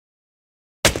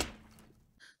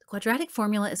Quadratic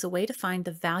formula is a way to find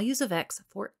the values of x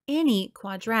for any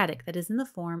quadratic that is in the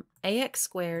form ax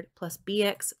squared plus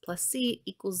bx plus c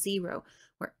equals 0,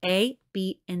 where a,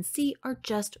 b, and c are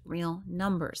just real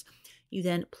numbers. You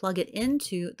then plug it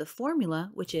into the formula,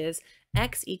 which is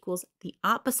x equals the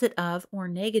opposite of, or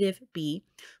negative b,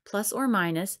 plus or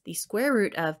minus the square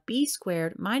root of b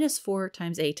squared minus 4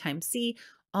 times a times c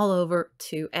all over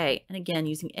 2a. And again,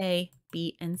 using a,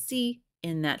 b, and c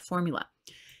in that formula.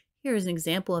 Here is an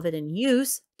example of it in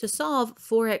use. To solve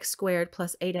 4x squared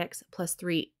plus 8x plus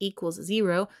 3 equals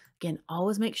 0. Again,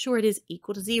 always make sure it is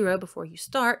equal to 0 before you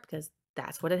start, because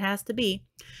that's what it has to be.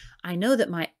 I know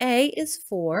that my a is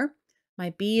 4,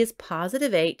 my b is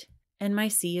positive 8, and my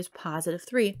c is positive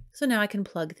 3. So now I can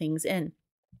plug things in.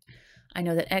 I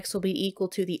know that x will be equal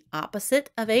to the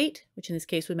opposite of 8, which in this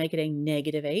case would make it a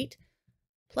negative 8.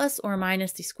 Plus or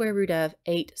minus the square root of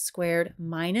 8 squared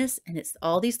minus, and it's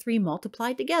all these three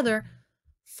multiplied together,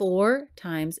 4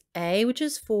 times a, which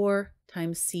is 4,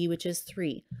 times c, which is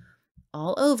 3.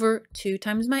 All over 2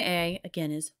 times my a,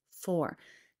 again, is 4.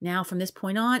 Now, from this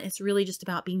point on, it's really just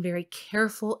about being very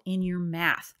careful in your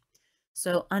math.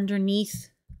 So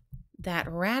underneath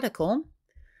that radical,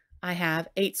 I have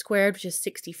 8 squared, which is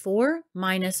 64,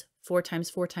 minus 4 times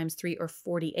 3, or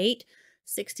 48.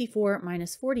 64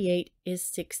 minus 48 is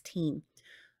 16,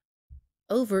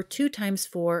 over 2 times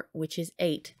 4, which is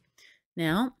 8.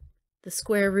 Now, the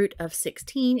square root of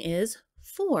 16 is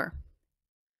 4.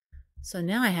 So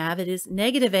now I have it is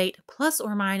negative 8 plus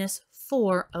or minus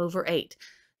 4 over 8.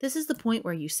 This is the point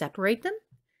where you separate them.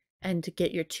 And to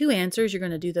get your two answers, you're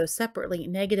going to do those separately.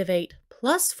 Negative 8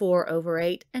 plus 4 over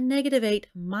 8 and negative 8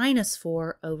 minus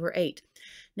 4 over 8.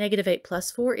 Negative 8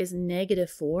 plus 4 is negative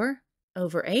 4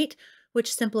 over 8.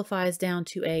 Which simplifies down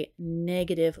to a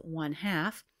negative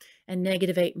 1/2. And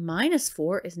negative 8 minus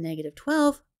 4 is negative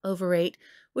 12 over 8,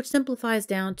 which simplifies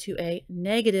down to a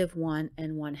negative 1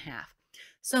 and 1/2.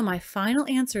 So my final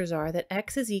answers are that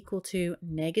x is equal to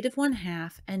negative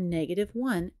 1/2 and negative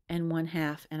 1 and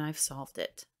 1/2, and I've solved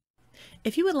it.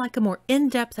 If you would like a more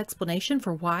in-depth explanation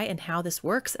for why and how this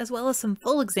works, as well as some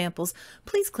full examples,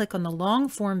 please click on the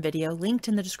long-form video linked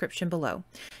in the description below.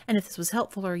 And if this was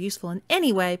helpful or useful in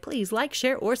any way, please like,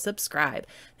 share, or subscribe.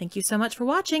 Thank you so much for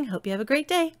watching. Hope you have a great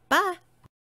day. Bye!